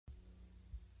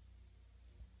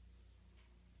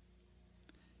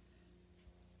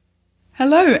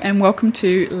Hello and welcome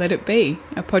to Let It Be,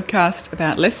 a podcast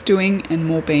about less doing and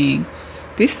more being.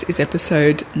 This is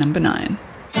episode number 9.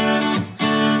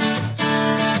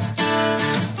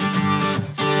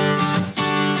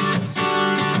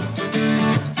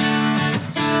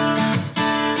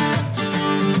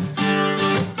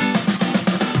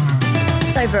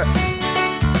 So, Brooke,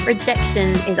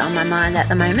 rejection is on my mind at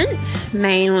the moment,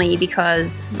 mainly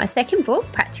because my second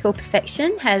book, Practical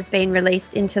Perfection, has been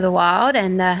released into the wild,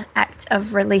 and the act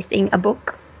of releasing a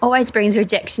book always brings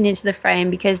rejection into the frame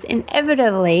because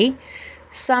inevitably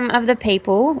some of the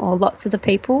people, or lots of the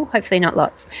people, hopefully not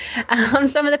lots,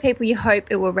 some of the people you hope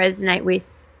it will resonate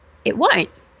with, it won't.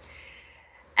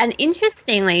 And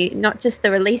interestingly, not just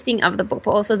the releasing of the book,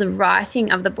 but also the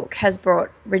writing of the book has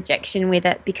brought rejection with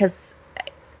it because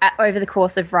over the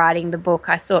course of writing the book,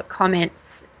 I sought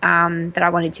comments that I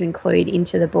wanted to include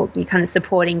into the book, kind of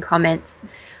supporting comments.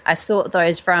 I sought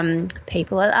those from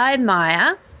people that I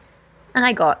admire, and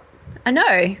I got a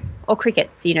no, or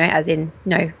crickets, as in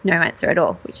no answer at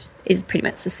all, which is pretty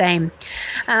much the same.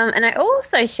 And I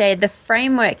also shared the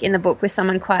framework in the book with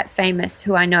someone quite famous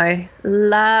who I know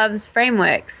loves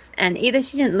frameworks, and either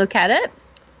she didn't look at it,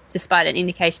 despite an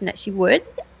indication that she would,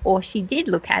 or she did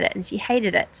look at it and she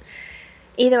hated it.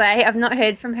 Either way, I've not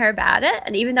heard from her about it,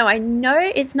 and even though I know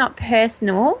it's not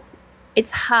personal, it's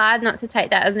hard not to take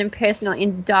that as an impersonal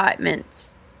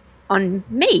indictment on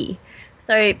me.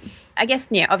 So I guess,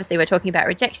 obviously we're talking about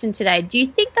rejection today. Do you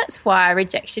think that's why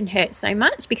rejection hurts so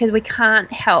much? Because we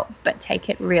can't help but take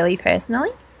it really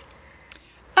personally?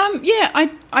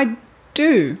 I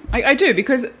do. I do,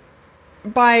 because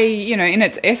by, in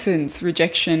its essence,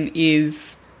 rejection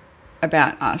is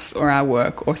about us or our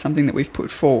work or something that we've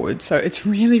put forward. So it's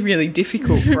really, really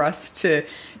difficult for us to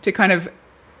kind of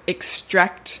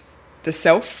extract the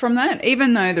self from that,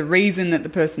 even though the reason that the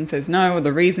person says no or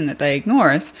the reason that they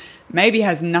ignore us maybe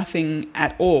has nothing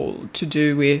at all to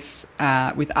do with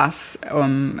us,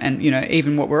 and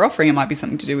even what we're offering. It might be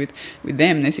something to do with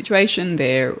them, their situation,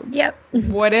 their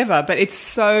whatever. But it's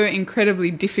so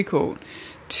incredibly difficult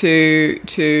to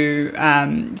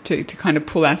kind of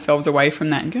pull ourselves away from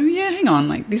that and go, hang on,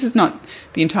 like, this is not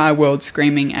the entire world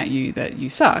screaming at you that you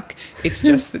suck. It's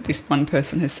just that this one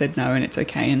person has said no and it's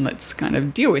okay, and let's kind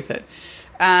of deal with it.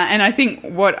 And I think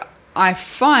what I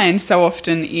find so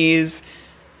often is,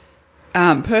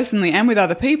 personally and with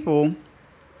other people,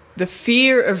 the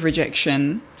fear of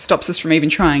rejection stops us from even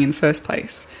trying in the first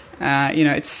place.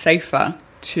 It's safer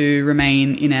to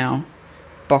remain in our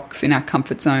box, in our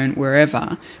comfort zone,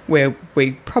 where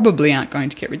we probably aren't going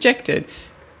to get rejected,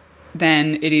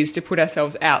 than it is to put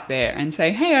ourselves out there and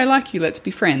say, hey, I like you, let's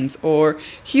be friends, or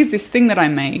here's this thing that I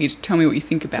made, tell me what you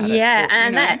think about it. Yeah,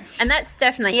 and that's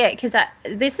definitely it, because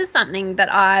this is something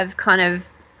that I've kind of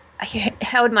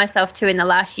held myself to in the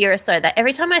last year or so, that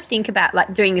every time I think about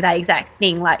like doing that exact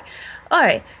thing, like,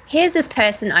 oh, here's this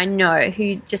person I know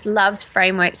who just loves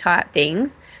framework type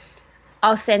things,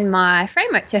 I'll send my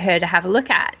framework to her to have a look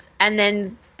at. And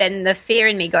then the fear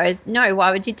in me goes, no,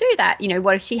 why would you do that?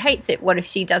 What if she hates it? What if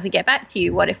she doesn't get back to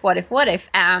you? What if?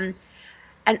 And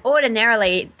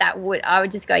ordinarily I would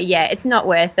just go, yeah, it's not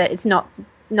worth it. It's not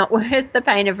worth the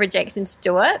pain of rejection to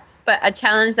do it. But a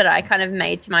challenge that I kind of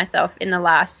made to myself in the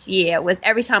last year was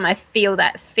every time I feel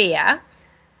that fear,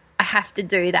 I have to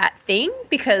do that thing,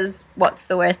 because what's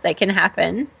the worst that can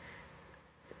happen?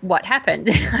 What happened?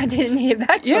 I didn't hear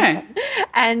back from her.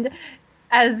 And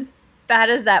as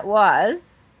bad as that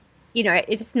was,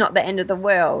 it's not the end of the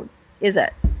world, is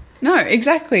it? No,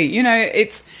 exactly.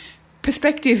 It's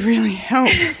perspective really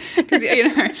helps, because,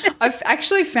 I've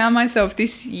actually found myself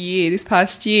this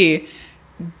past year,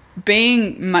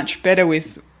 being much better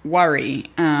with worry,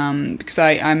 because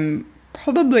I'm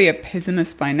probably a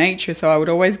pessimist by nature, so I would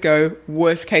always go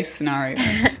worst case scenario.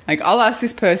 Like, I'll ask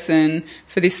this person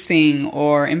for this thing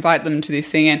or invite them to this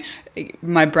thing, and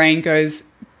my brain goes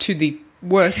to the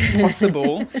worst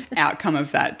possible outcome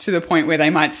of that, to the point where they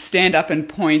might stand up and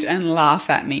point and laugh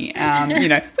at me,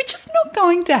 which is not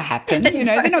going to happen.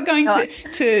 They're not going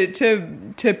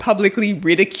to publicly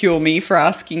ridicule me for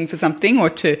asking for something,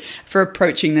 or for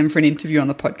approaching them for an interview on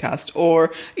the podcast,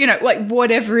 or like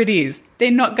whatever it is. They're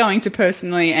not going to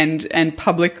personally and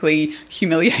publicly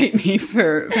humiliate me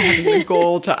for having the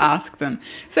gall to ask them.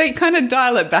 So you kind of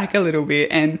dial it back a little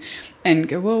bit and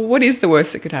go, well, what is the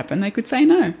worst that could happen? They could say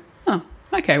no. Oh,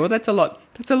 okay. Well, that's a lot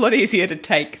easier to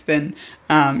take than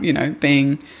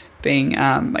being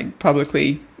like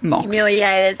publicly mocked,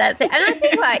 humiliated. That's it. And I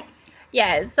think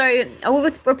Yeah, so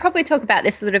we'll probably talk about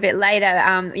this a little bit later,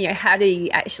 how do you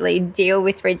actually deal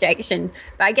with rejection?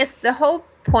 But I guess the whole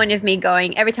point of me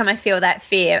going, every time I feel that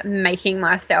fear, making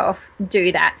myself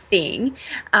do that thing,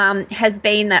 has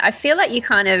been that I feel like you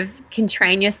kind of can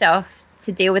train yourself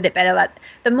to deal with it better. Like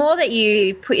the more that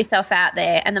you put yourself out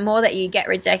there and the more that you get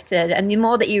rejected and the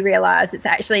more that you realize it's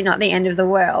actually not the end of the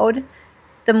world,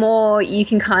 the more you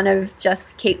can kind of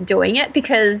just keep doing it,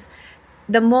 because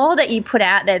the more that you put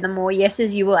out there, the more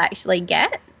yeses you will actually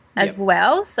get as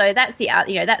well. So that's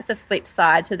that's the flip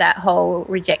side to that whole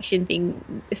rejection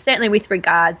thing, certainly with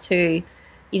regard to,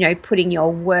 putting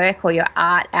your work or your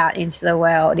art out into the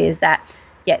world, is that,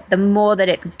 the more that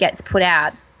it gets put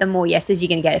out, the more yeses you're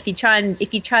going to get. If you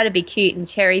try to be cute and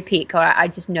cherry pick, or I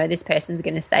just know this person's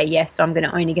going to say yes, so I'm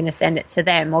only going to send it to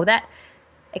them, well,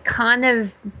 it kind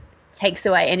of takes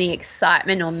away any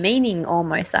excitement or meaning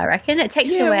almost, I reckon. It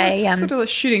takes away... Well, it's sort of like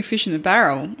shooting fish in the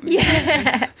barrel.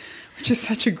 Yeah. Which is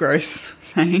such a gross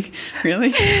saying,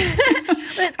 really.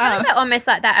 Well, it's kind of almost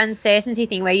like that uncertainty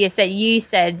thing where you said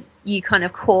you kind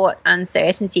of caught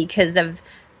uncertainty because of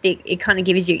it kind of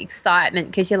gives you excitement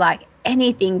because you're like,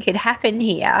 anything could happen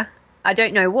here. I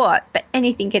don't know what, but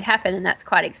anything could happen, and that's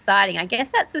quite exciting. I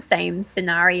guess that's the same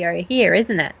scenario here,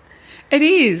 isn't it? It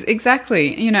is,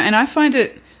 exactly. And I find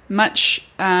it much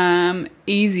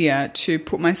easier to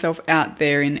put myself out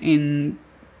there in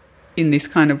this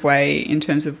kind of way in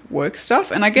terms of work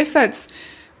stuff. And I guess that's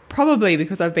probably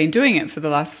because I've been doing it for the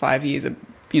last 5 years, and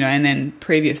then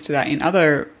previous to that in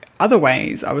other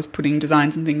ways I was putting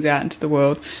designs and things out into the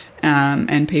world,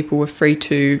 and people were free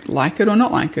to like it or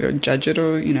not like it or judge it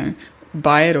or,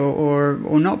 buy it or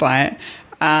not buy it.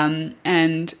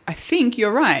 And I think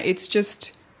you're right.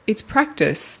 It's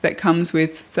practice that comes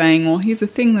with saying, well, here's a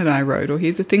thing that I wrote or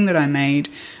here's a thing that I made.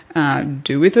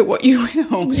 Do with it what you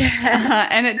will. Yeah.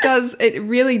 And it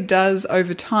really does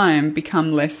over time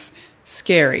become less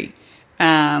scary.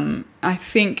 I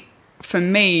think for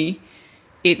me,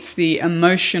 it's the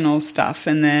emotional stuff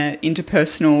and the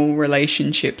interpersonal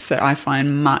relationships that I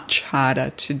find much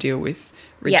harder to deal with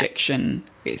rejection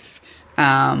with.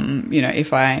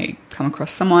 If I come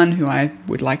across someone who I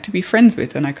would like to be friends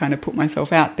with and I kind of put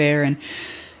myself out there and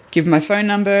give my phone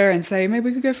number and say, maybe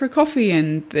we could go for a coffee,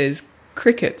 and there's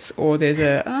crickets, or there's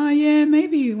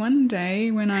maybe one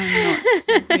day when I'm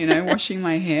not, washing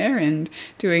my hair and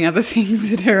doing other things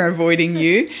that are avoiding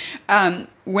you.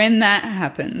 When that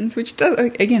happens, which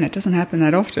it doesn't happen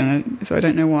that often, so I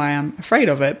don't know why I'm afraid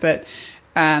of it, but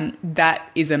that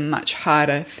is a much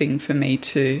harder thing for me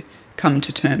to come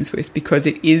to terms with, because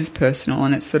it is personal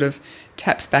and it sort of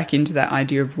taps back into that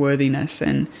idea of worthiness.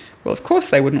 And, well, of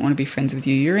course they wouldn't want to be friends with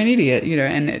you. You're an idiot,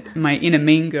 and my inner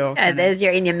mean girl. There's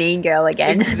your inner mean girl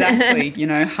again. Exactly.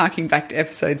 Harking back to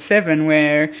episode 7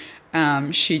 where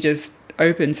she just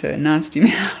opens her nasty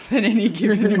mouth at any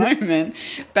given moment.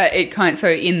 But so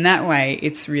in that way,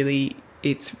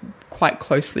 it's quite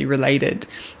closely related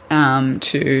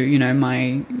to,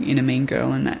 my inner mean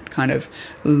girl and that kind of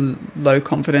low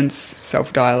confidence,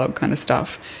 self-dialogue kind of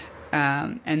stuff.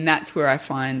 And that's where I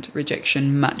find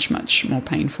rejection much, much more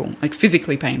painful, like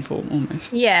physically painful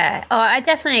almost. Yeah. Oh, I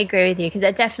definitely agree with you, because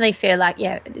I definitely feel like,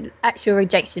 actual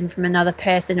rejection from another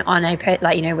person on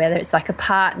whether it's like a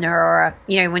partner or,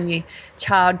 when your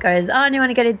child goes, oh, do you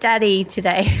want to go to daddy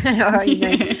today? Or,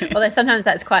 although sometimes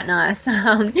that's quite nice.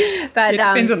 But it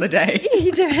depends on the day.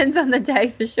 It depends on the day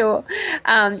for sure.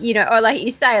 Or like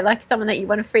you say, like someone that you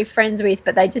want to be friends with,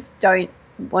 but they just don't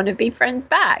want to be friends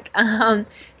back.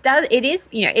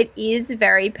 It is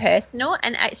very personal,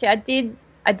 and actually I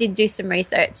did do some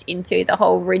research into the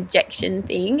whole rejection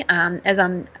thing, as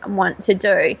I'm want to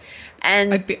do,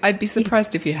 and I'd be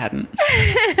surprised if you hadn't.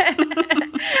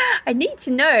 I need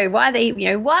to know why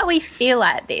why we feel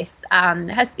like this.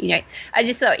 It has to, I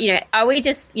just thought, are we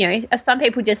just, are some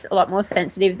people just a lot more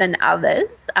sensitive than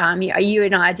others? You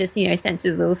and I are just,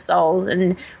 sensitive little souls.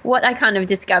 And what I kind of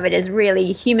discovered is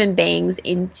really human beings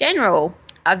in general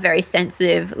are very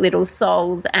sensitive little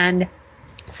souls. And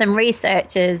some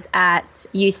researchers at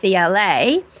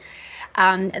UCLA,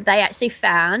 they actually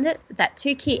found that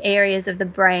 2 key areas of the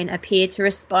brain appear to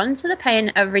respond to the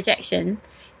pain of rejection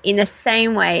in the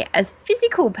same way as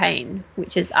physical pain,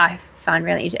 which is I find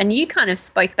really interesting. And you kind of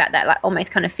spoke about that, like almost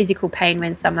kind of physical pain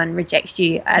when someone rejects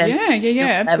you at a level.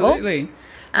 Absolutely.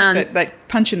 That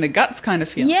punch in the guts kind of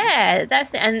feeling. Yeah,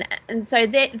 that's it. And so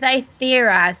they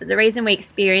theorize that the reason we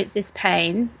experience this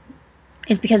pain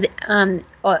is because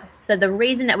the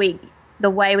reason that the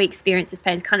way we experience this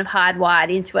pain is kind of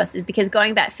hardwired into us is because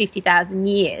going back 50,000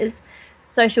 years,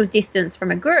 social distance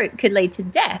from a group could lead to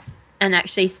death, and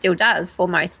actually still does for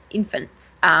most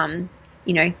infants.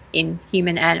 in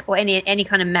human or any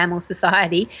kind of mammal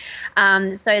society.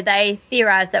 So they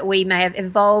theorize that we may have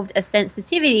evolved a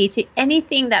sensitivity to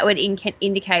anything that would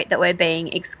indicate that we're being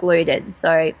excluded.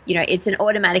 So, it's an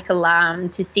automatic alarm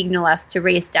to signal us to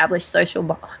reestablish social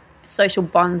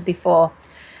bonds before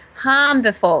harm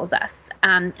befalls us.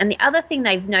 And the other thing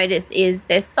they've noticed is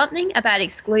there's something about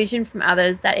exclusion from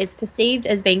others that is perceived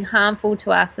as being harmful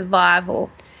to our survival,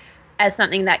 as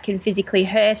something that can physically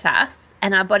hurt us,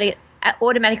 and our body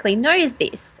automatically knows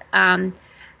this. And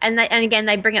again,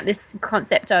 they bring up this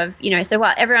concept of, so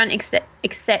while everyone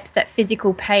accepts that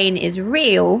physical pain is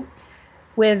real,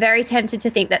 we're very tempted to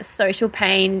think that social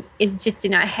pain is just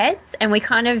in our heads, and we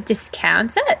kind of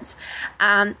discount it.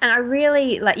 And I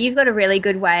really, you've got a really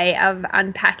good way of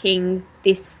unpacking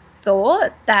this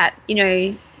thought that,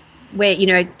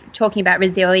 we're, talking about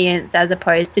resilience as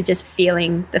opposed to just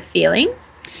feeling the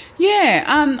feelings. Yeah,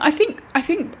 I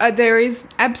think there is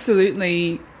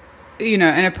absolutely,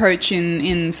 an approach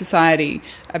in society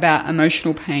about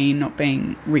emotional pain not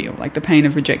being real, like the pain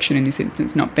of rejection in this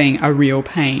instance not being a real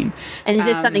pain. And it's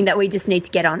just something that we just need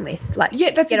to get on with.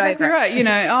 Yeah, that's exactly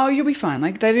right. Oh, you'll be fine.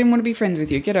 Like, they didn't want to be friends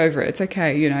with you. Get over it. It's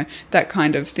okay, that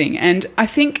kind of thing. And I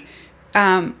think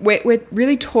we're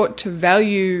really taught to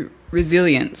value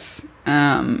resilience,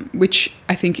 which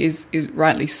I think is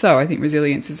rightly so. I think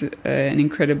resilience is an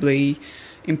incredibly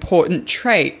important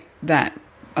trait that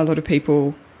a lot of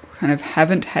people kind of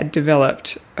haven't had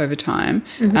developed over time.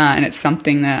 Mm-hmm. And it's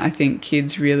something that I think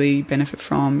kids really benefit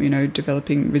from,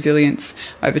 developing resilience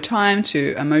over time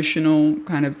to emotional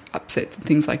kind of upsets and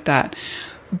things like that.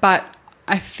 But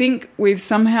I think we've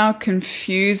somehow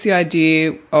confused the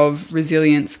idea of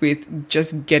resilience with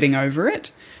just getting over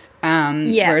it.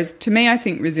 Whereas to me, I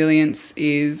think resilience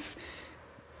is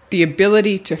the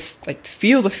ability to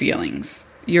feel the feelings.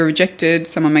 You're rejected,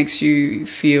 someone makes you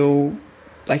feel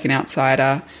like an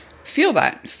outsider. Feel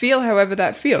that. Feel however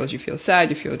that feels. You feel sad,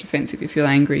 you feel defensive, you feel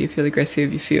angry, you feel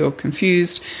aggressive, you feel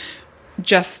confused.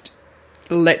 Just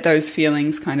let those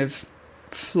feelings kind of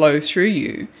flow through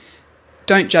you.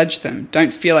 Don't judge them.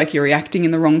 Don't feel like you're reacting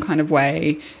in the wrong kind of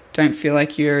way. Don't feel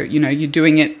like you're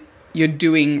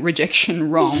doing rejection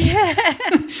wrong. Yeah.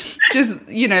 Just,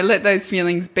 let those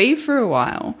feelings be for a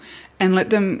while and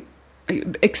let them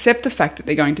accept the fact that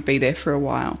they're going to be there for a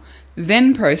while.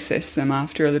 Then process them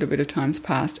after a little bit of time's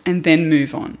passed and then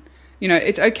move on.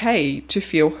 It's okay to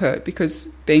feel hurt because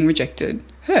being rejected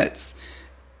hurts.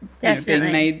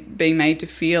 Definitely. Being made to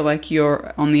feel like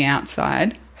you're on the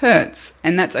outside hurts,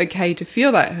 and that's okay to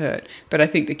feel that hurt. But I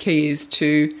think the key is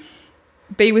to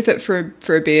be with it for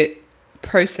a bit,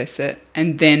 process it,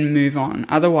 and then move on.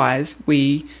 Otherwise,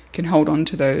 we can hold on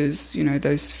to those,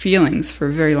 those feelings for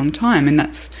a very long time, and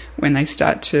that's when they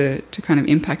start to kind of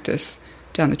impact us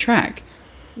down the track.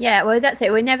 Yeah, well, that's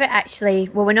it. We're not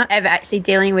ever actually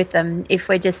dealing with them if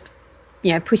we're just,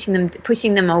 pushing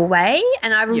them away.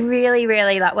 And I really,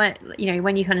 really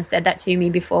when you kind of said that to me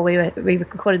before we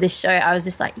recorded this show, I was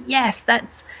just like, yes,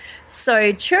 that's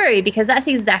so true, because that's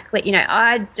exactly,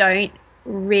 I don't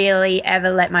really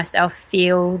ever let myself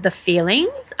feel the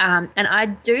feelings. And I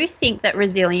do think that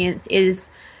resilience is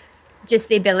just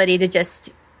the ability to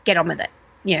just get on with it.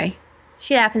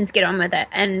 Shit happens, get on with it.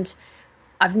 And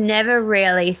I've never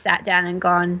really sat down and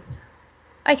gone,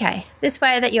 okay, this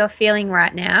way that you're feeling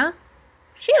right now,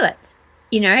 feel it,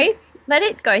 let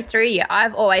it go through you.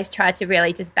 I've always tried to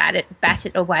really just bat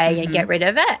it away and get rid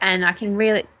of it. And I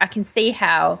can see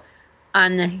how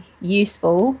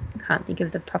unuseful, I can't think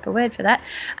of the proper word for that,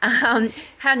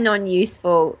 how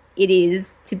non-useful it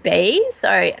is to be. So,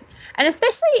 and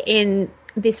especially in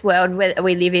this world where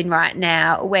we live in right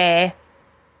now, where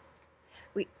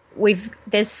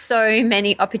there's so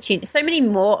many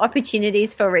more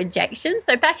opportunities for rejection.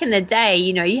 So back in the day,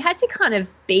 you had to kind of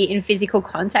be in physical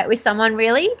contact with someone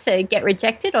really to get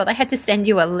rejected, or they had to send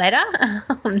you a letter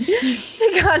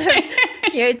to kind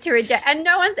of, to reject. And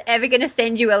no one's ever going to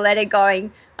send you a letter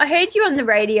going, I heard you on the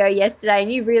radio yesterday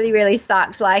and you really, really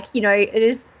sucked.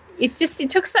 It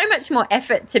took so much more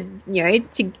effort to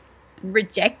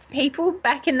reject people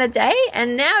back in the day.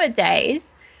 And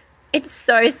nowadays it's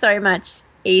so much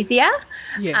easier.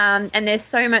 Yes. And there's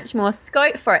so much more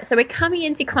scope for it. So we're coming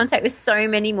into contact with so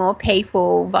many more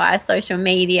people via social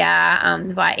media,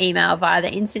 via email, via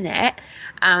the internet,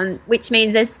 which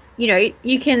means there's,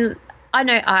 I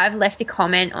know I've left a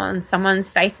comment on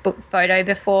someone's Facebook photo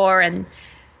before and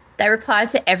they replied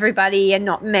to everybody and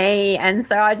not me. And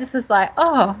so I just was like,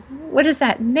 oh, what does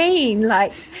that mean?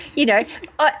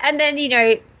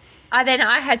 And then,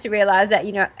 I had to realise that,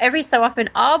 every so often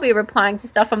I'll be replying to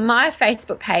stuff on my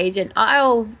Facebook page and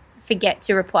I'll forget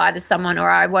to reply to someone, or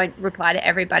I won't reply to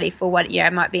everybody for what, I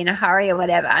might be in a hurry or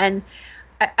whatever. And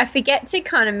I forget to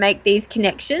kind of make these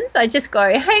connections. I just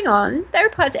go, hang on, they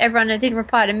replied to everyone and didn't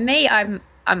reply to me.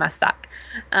 I must suck.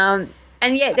 And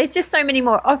yeah, there's just so many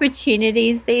more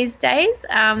opportunities these days.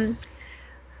 I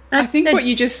think what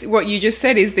you just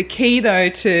said is the key, though,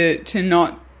 to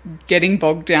not getting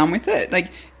bogged down with it.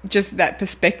 Like, just that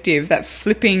perspective, that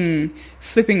flipping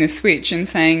the switch and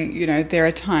saying, there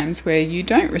are times where you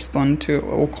don't respond to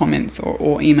all comments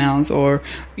or emails or,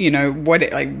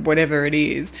 whatever it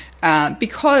is,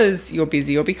 because you're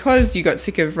busy or because you got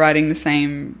sick of writing the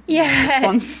same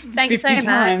response 50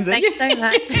 times. Thanks so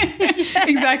much.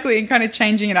 Exactly, and kind of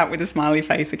changing it up with a smiley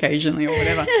face occasionally or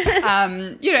whatever.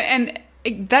 And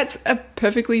that's a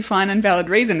perfectly fine and valid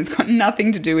reason. It's got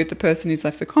nothing to do with the person who's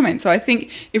left the comment. So I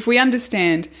think if we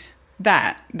understand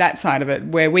that side of it,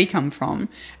 where we come from,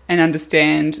 and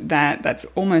understand that that's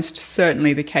almost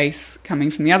certainly the case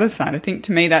coming from the other side, I think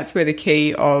to me that's where the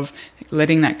key of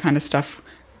letting that kind of stuff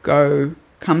go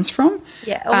comes from.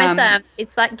 Yeah, almost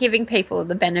it's like giving people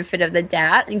the benefit of the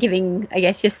doubt and giving, I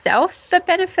guess, yourself the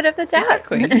benefit of the doubt.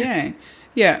 Exactly, yeah.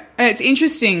 Yeah, and it's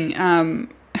interesting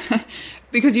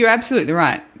because you're absolutely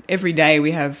right. Every day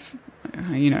we have,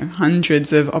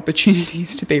 hundreds of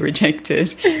opportunities to be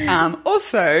rejected.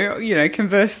 Also,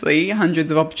 conversely,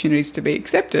 hundreds of opportunities to be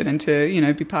accepted and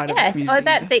to, be part of the community.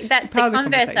 Yes, that's the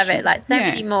converse of it. Like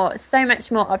so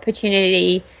much more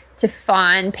opportunity to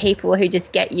find people who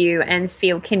just get you and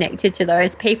feel connected to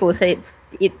those people. So it's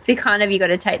the kind of, you got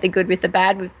to take the good with the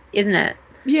bad, isn't it?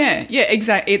 Yeah,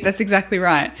 exactly. That's exactly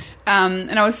right.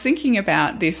 And I was thinking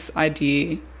about this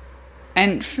idea.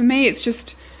 And for me, it's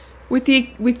just with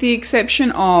the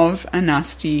exception of a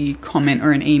nasty comment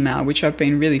or an email, which I've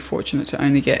been really fortunate to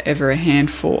only get ever a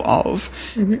handful of,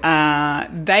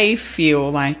 they feel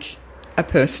like a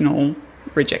personal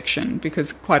rejection,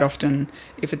 because quite often,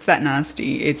 if it's that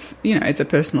nasty, it's a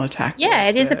personal attack. Yeah,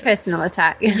 it is a personal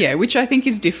attack. Yeah, which I think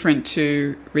is different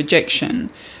to rejection.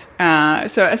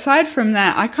 So aside from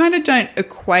that, I kind of don't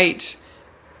equate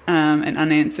an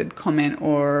unanswered comment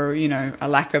or, a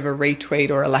lack of a retweet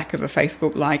or a lack of a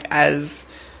Facebook like as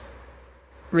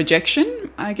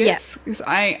rejection, I guess. Because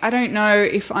I don't know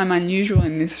if I'm unusual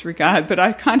in this regard, but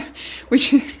I kind of,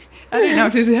 which I don't know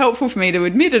if this is helpful for me to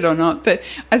admit it or not, but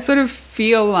I sort of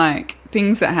feel like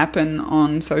things that happen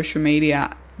on social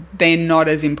media, they're not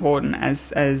as important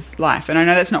as life. And I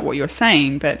know that's not what you're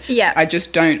saying, but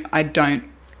I don't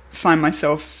find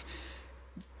myself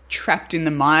trapped in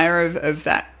the mire of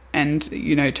that and,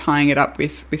 tying it up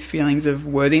with feelings of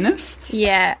worthiness.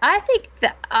 Yeah, I think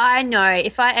that I know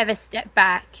if I ever step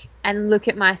back and look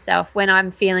at myself when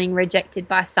I'm feeling rejected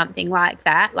by something like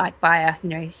that, like by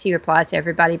she replied to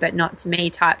everybody but not to me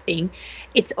type thing,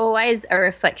 it's always a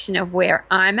reflection of where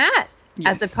I'm at,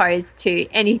 as opposed to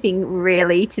anything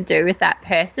really to do with that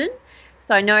person.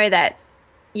 So I know that,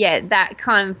 that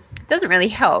kind of doesn't really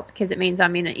help, because it means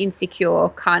I'm in an insecure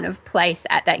kind of place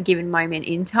at that given moment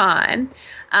in time.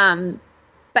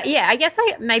 But I guess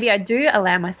I do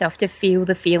allow myself to feel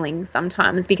the feelings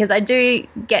sometimes, because I do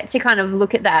get to kind of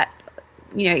look at that,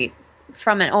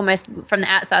 from the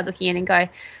outside looking in and go,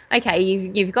 okay,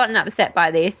 you've gotten upset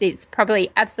by this. It's probably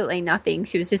absolutely nothing.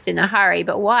 She was just in a hurry,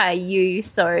 but why are you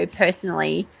so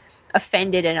personally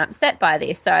offended and upset by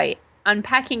this? So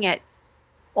unpacking it,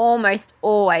 almost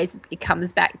always it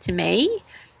comes back to me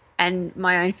and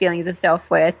my own feelings of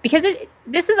self-worth, because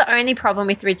this is the only problem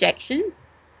with rejection.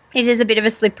 It is a bit of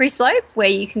a slippery slope where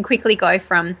you can quickly go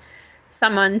from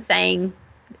someone saying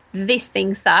this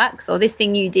thing sucks or this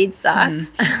thing you did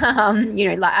sucks,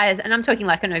 and I'm talking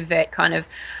like an overt kind of,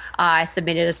 I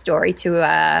submitted a story to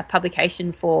a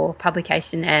publication for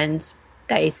publication and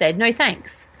they said no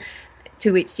thanks,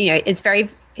 to which it's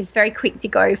very quick to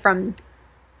go from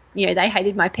they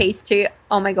hated my piece to,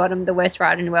 oh my God, I'm the worst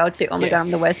writer in the world, to, oh my God,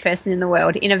 I'm the worst person in the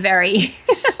world, in a very,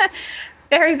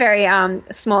 very, very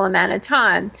small amount of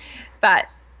time. But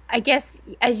I guess,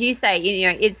 as you say,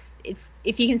 it's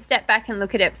if you can step back and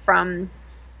look at it from,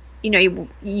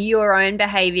 your own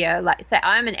behaviour. Like, say,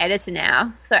 I'm an editor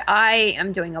now, so I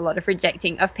am doing a lot of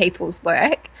rejecting of people's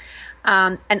work.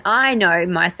 And I know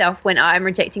myself, when I'm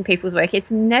rejecting people's work, it's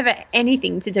never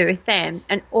anything to do with them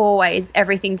and always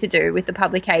everything to do with the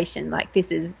publication. Like,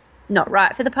 this is not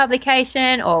right for the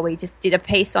publication, or we just did a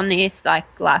piece on this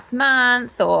like last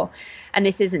month, and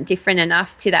this isn't different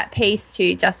enough to that piece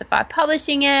to justify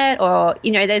publishing it, or,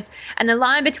 and the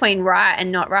line between right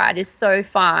and not right is so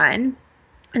fine,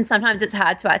 and sometimes it's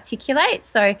hard to articulate.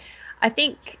 So I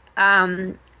think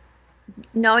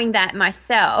knowing that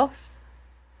myself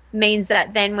means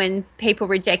that then when people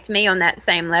reject me on that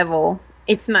same level,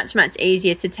 it's much, much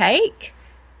easier to take.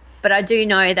 But I do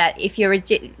know that if you're,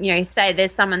 say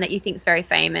there's someone that you think is very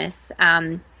famous,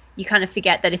 you kind of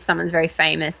forget that if someone's very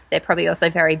famous, they're probably also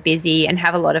very busy and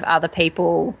have a lot of other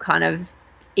people kind of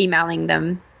emailing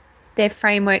them their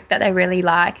framework that they really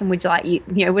like and would like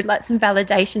would like some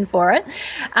validation for it.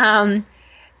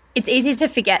 It's easy to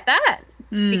forget that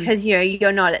because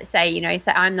you're not say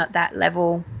I'm not that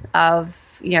level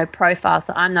of profile,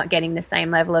 so I'm not getting the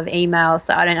same level of email,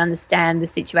 so I don't understand the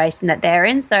situation that they're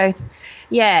in. So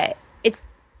yeah,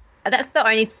 that's the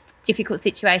only difficult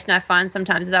situation I find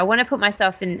sometimes is I want to put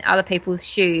myself in other people's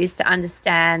shoes to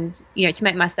understand, to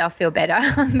make myself feel better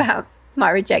about my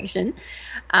rejection.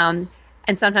 And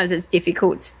sometimes it's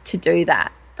difficult to do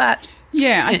that. But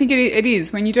yeah, I think it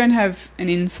is when you don't have an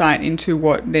insight into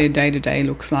what their day-to-day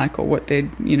looks like or what their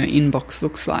inbox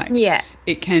looks like. Yeah,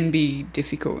 it can be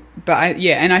difficult. But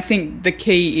and I think the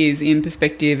key is in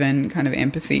perspective and kind of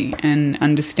empathy and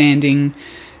understanding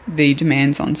the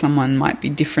demands on someone might be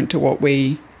different to what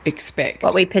we expect,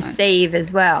 what we perceive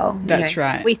as well. That's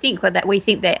right. We think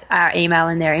that our email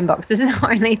in their inbox is the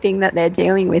only thing that they're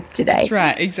dealing with today. That's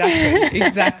right.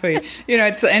 Exactly.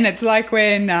 It's like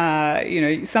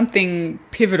when something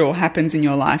pivotal happens in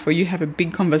your life, or you have a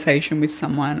big conversation with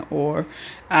someone, or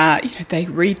they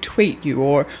retweet you,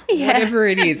 or whatever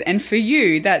it is, and for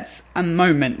you that's a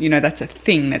moment. That's a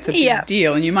thing. That's a big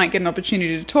deal, and you might get an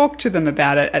opportunity to talk to them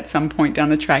about it at some point down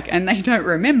the track, and they don't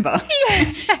remember.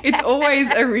 Yeah. It's always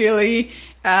a really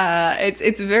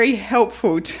it's very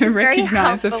helpful to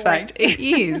recognise the fact it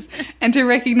is, and to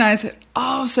recognise that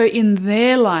so in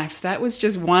their life that was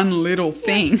just one little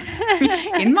thing.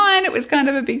 In mine it was kind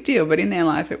of a big deal, but in their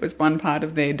life it was one part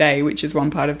of their day, which is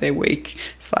one part of their week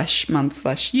 /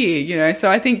 month / year. So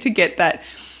I think to get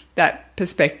that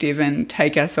perspective and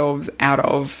take ourselves out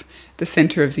of the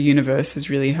center of the universe is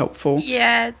really helpful.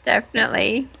 Yeah,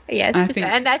 definitely. Yes, for sure.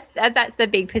 And that's the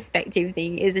big perspective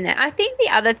thing, isn't it? I think the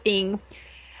other thing,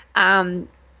 I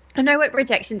know what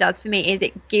rejection does for me is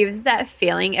it gives that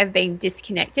feeling of being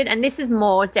disconnected, and this is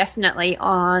more definitely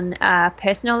on a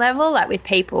personal level, like with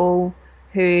people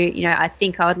who I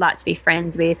think I would like to be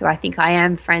friends with, or I think I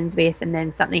am friends with, and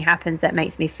then something happens that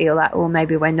makes me feel like,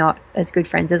 maybe we're not as good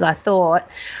friends as I thought.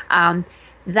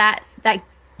 That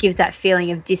gives that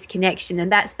feeling of disconnection,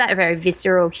 and that's that very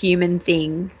visceral human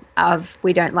thing of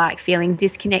we don't like feeling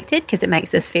disconnected because it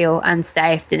makes us feel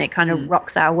unsafe, and it kind of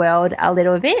rocks our world a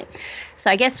little bit. So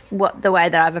I guess the way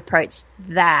that I've approached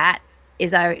that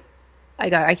is I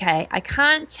go, okay, I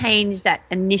can't change that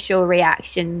initial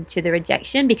reaction to the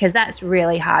rejection because that's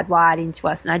really hardwired into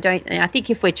us, and I think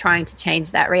if we're trying to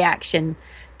change that reaction,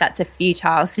 that's a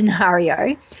futile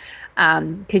scenario.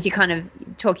 Because you're kind of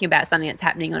talking about something that's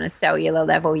happening on a cellular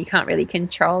level. You can't really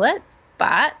control it,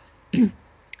 but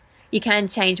you can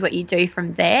change what you do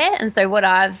from there. And so what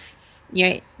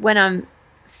when I'm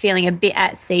feeling a bit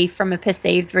at sea from a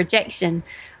perceived rejection,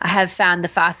 I have found the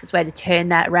fastest way to turn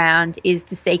that around is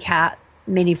to seek out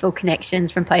meaningful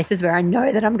connections from places where I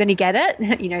know that I'm going to get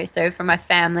it, so from my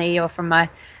family or from my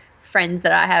friends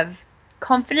that I have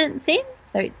confidence in.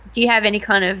 So do you have any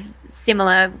kind of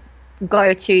similar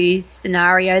go-to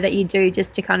scenario that you do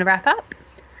just to kind of wrap up?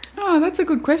 Oh, that's a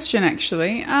good question,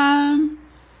 actually.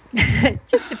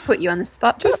 Just to put you on the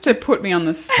spot. Just to put me on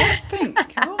the spot. Thanks,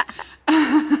 Carol.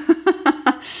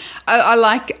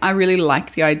 I really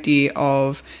like the idea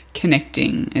of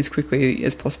connecting as quickly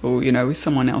as possible, with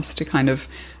someone else to kind of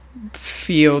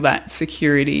feel that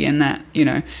security and that,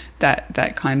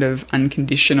 that kind of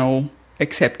unconditional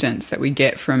acceptance that we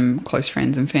get from close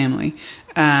friends and family.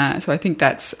 So I think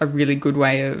that's a really good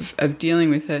way of dealing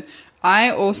with it.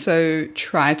 I also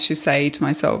try to say to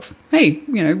myself, hey,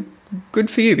 good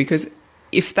for you, because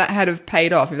if that had have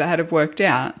paid off, if that had have worked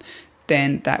out,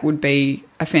 then that would be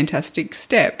a fantastic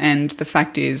step. And the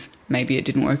fact is, maybe it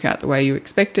didn't work out the way you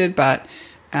expected, but,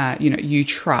 you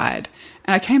tried.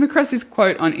 And I came across this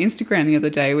quote on Instagram the other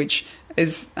day, which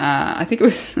is, I think it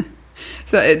was...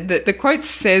 So the quote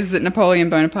says that Napoleon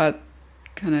Bonaparte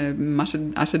kind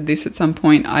of uttered this at some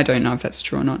point. I don't know if that's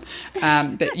true or not.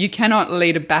 But you cannot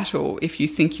lead a battle if you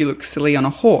think you look silly on a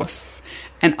horse.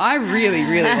 And I really,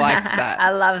 really liked that.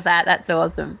 I love that. That's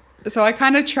awesome. So I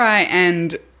kind of try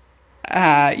and,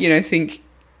 think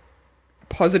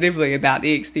positively about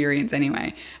the experience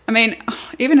anyway. I mean,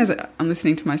 even as I'm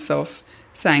listening to myself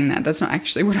saying that, that's not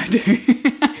actually what I do.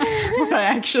 What I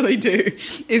actually do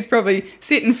is probably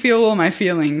sit and feel all my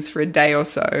feelings for a day or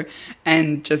so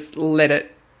and just let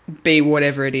it be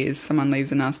whatever it is. Someone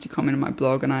leaves a nasty comment on my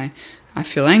blog and I I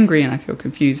feel angry and I feel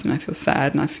confused and I feel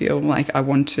sad and I feel like I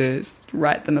want to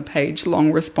write them a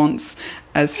page-long response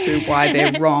as to why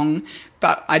they're wrong.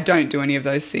 But I don't do any of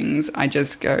those things. I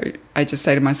just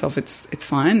say to myself, it's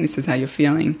fine. This is how you're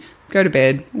feeling. Go to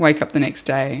bed, wake up the next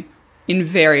day.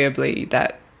 Invariably,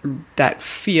 that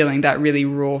feeling, that really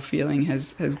raw feeling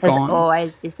has gone.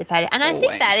 Always dissipated. And I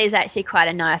think that is actually quite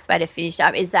a nice way to finish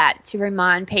up, is that to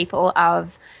remind people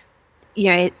of,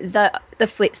 the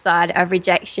flip side of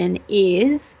rejection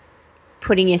is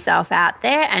putting yourself out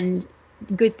there, and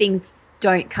good things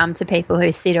don't come to people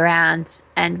who sit around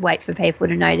and wait for people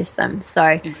to notice them. So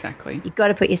exactly, you've got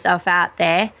to put yourself out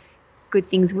there. Good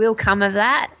things will come of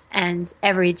that, and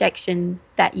every rejection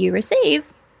that you receive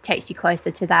takes you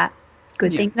closer to that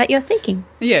good thing that you're seeking.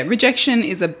 Yeah, rejection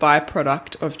is a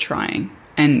byproduct of trying,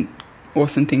 and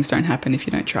awesome things don't happen if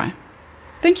you don't try.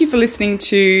 Thank you for listening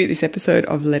to this episode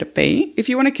of Let It Be. If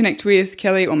you want to connect with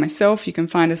Kelly or myself, you can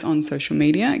find us on social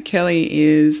media. Kelly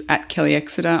is at Kelly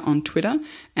Exeter on Twitter,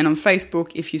 and on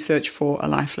Facebook, if you search for A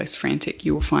Life Less Frantic,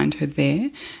 you will find her there.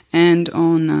 And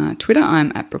on Twitter,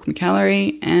 I'm at Brooke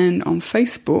McAlary, and on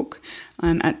Facebook,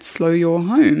 I'm at Slow Your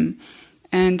Home.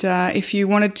 And if you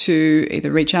wanted to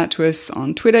either reach out to us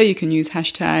on Twitter, you can use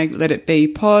hashtag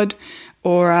LetItBePod,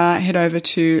 or head over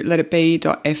to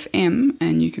letitbe.fm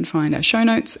and you can find our show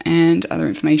notes and other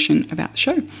information about the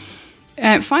show.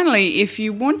 Finally, if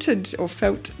you wanted or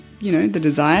felt, the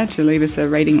desire to leave us a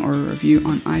rating or a review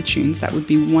on iTunes, that would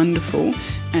be wonderful.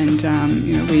 And,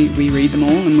 we read them all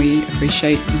and we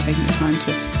appreciate you taking the time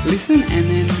to listen and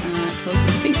then tell us what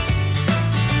you think.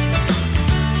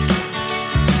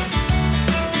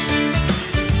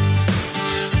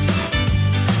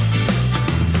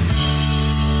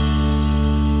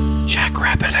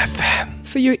 Jackrabbit FM.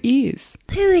 For your ears.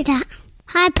 Who is that?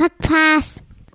 Hi, podcast.